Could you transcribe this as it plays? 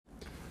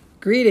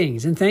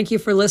Greetings and thank you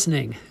for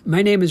listening.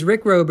 My name is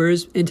Rick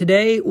Robers, and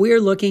today we are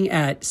looking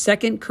at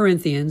 2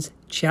 Corinthians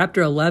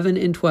chapter 11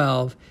 and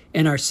 12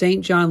 in our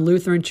St. John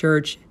Lutheran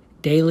Church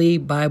Daily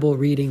Bible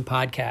Reading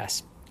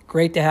Podcast.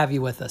 Great to have you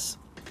with us.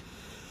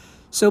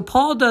 So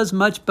Paul does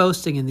much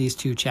boasting in these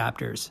two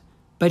chapters,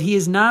 but he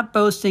is not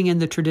boasting in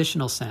the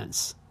traditional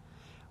sense.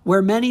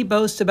 Where many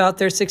boast about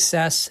their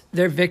success,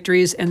 their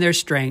victories, and their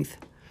strength,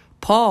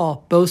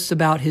 Paul boasts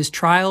about his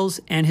trials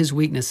and his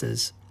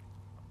weaknesses.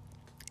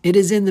 It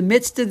is in the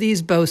midst of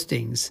these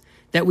boastings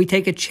that we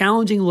take a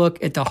challenging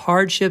look at the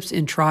hardships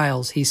and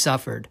trials he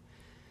suffered.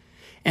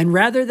 And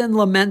rather than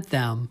lament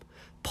them,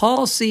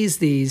 Paul sees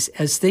these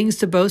as things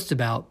to boast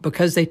about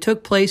because they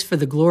took place for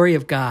the glory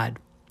of God.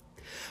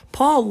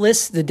 Paul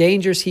lists the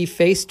dangers he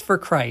faced for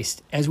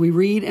Christ as we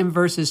read in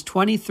verses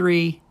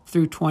 23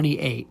 through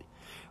 28,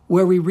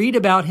 where we read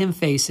about him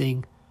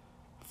facing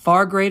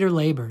far greater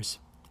labors,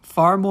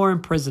 far more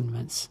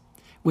imprisonments,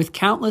 with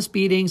countless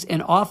beatings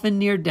and often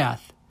near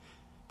death.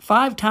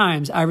 5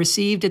 times I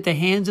received at the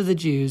hands of the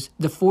Jews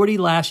the 40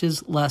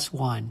 lashes less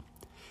one.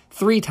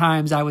 3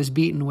 times I was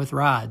beaten with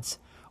rods.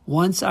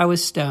 Once I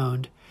was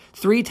stoned.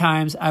 3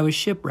 times I was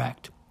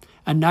shipwrecked.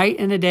 A night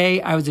and a day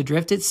I was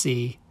adrift at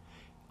sea,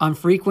 on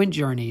frequent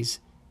journeys,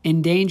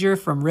 in danger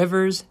from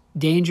rivers,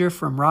 danger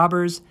from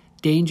robbers,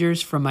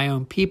 dangers from my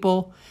own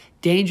people,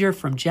 danger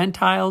from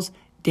Gentiles,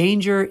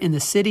 danger in the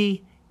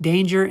city,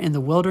 danger in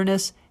the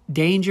wilderness,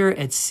 danger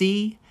at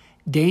sea,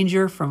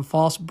 danger from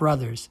false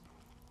brothers.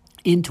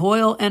 In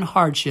toil and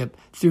hardship,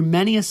 through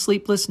many a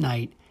sleepless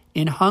night,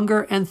 in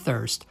hunger and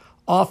thirst,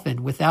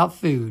 often without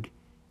food,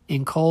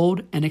 in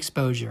cold and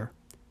exposure.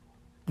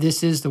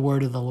 This is the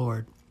word of the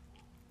Lord.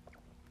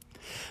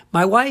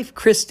 My wife,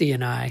 Christy,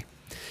 and I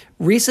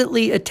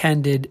recently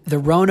attended the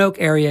Roanoke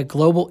Area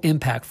Global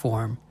Impact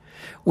Forum,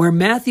 where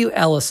Matthew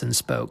Ellison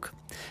spoke.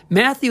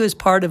 Matthew is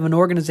part of an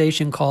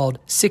organization called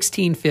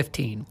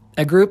 1615,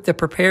 a group that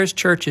prepares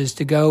churches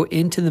to go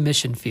into the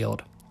mission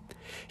field.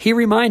 He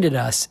reminded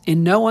us,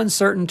 in no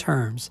uncertain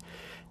terms,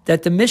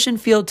 that the mission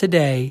field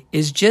today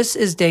is just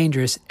as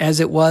dangerous as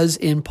it was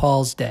in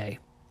Paul's day.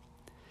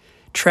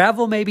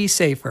 Travel may be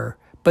safer,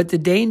 but the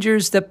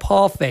dangers that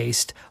Paul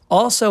faced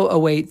also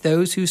await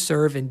those who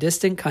serve in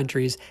distant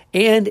countries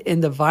and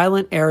in the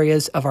violent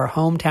areas of our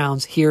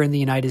hometowns here in the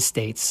United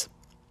States.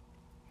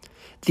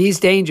 These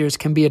dangers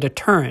can be a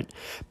deterrent,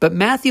 but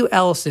Matthew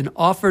Ellison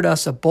offered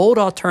us a bold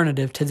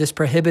alternative to this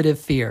prohibitive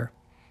fear.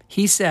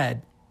 He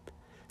said,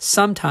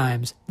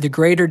 sometimes the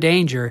greater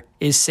danger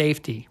is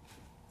safety.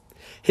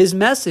 His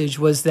message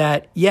was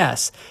that,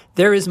 yes,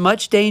 there is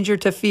much danger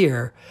to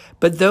fear,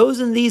 but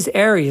those in these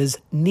areas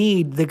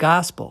need the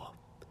gospel.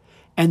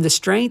 And the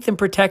strength and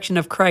protection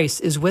of Christ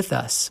is with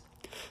us.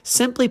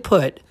 Simply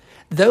put,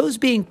 those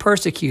being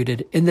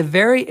persecuted in the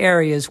very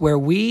areas where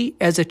we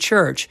as a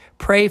church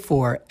pray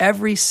for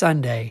every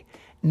Sunday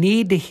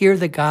need to hear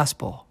the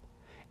gospel,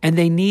 and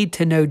they need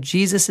to know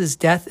Jesus'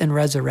 death and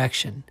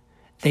resurrection.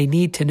 They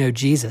need to know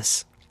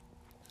Jesus.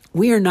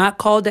 We are not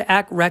called to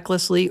act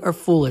recklessly or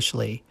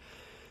foolishly.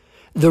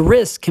 The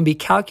risk can be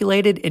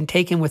calculated and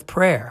taken with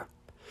prayer.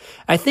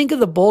 I think of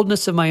the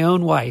boldness of my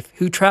own wife,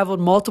 who traveled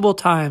multiple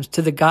times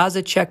to the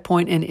Gaza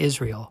checkpoint in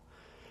Israel.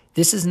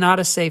 This is not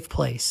a safe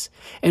place.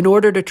 In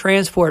order to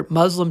transport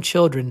Muslim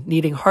children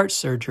needing heart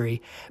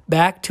surgery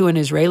back to an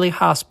Israeli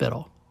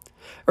hospital.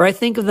 Or I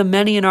think of the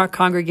many in our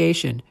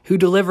congregation who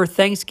deliver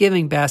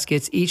Thanksgiving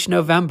baskets each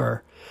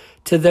November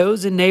to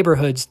those in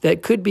neighborhoods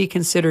that could be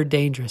considered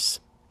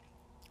dangerous.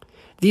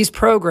 These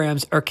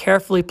programs are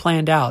carefully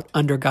planned out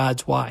under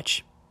God's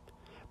watch,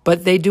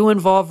 but they do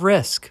involve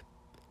risk.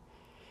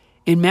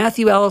 In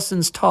Matthew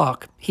Ellison's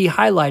talk, he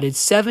highlighted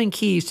 7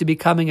 keys to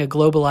becoming a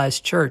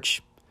globalized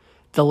church.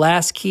 The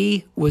last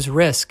key was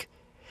risk.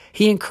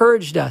 He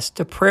encouraged us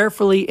to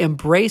prayerfully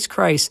embrace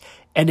Christ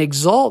and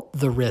exalt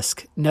the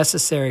risk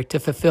necessary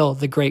to fulfill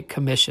the Great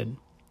Commission.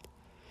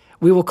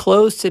 We will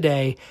close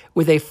today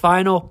with a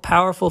final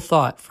powerful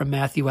thought from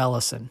Matthew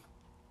Ellison.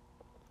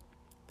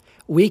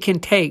 We can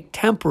take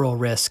temporal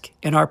risk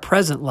in our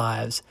present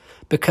lives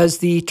because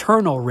the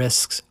eternal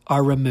risks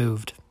are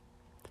removed.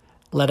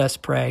 Let us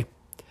pray.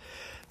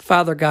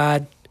 Father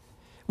God,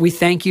 we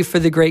thank you for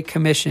the Great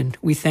Commission.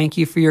 We thank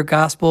you for your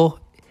gospel,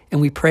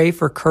 and we pray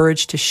for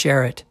courage to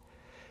share it.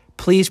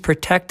 Please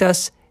protect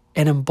us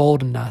and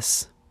embolden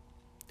us.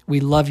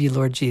 We love you,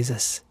 Lord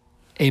Jesus.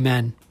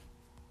 Amen.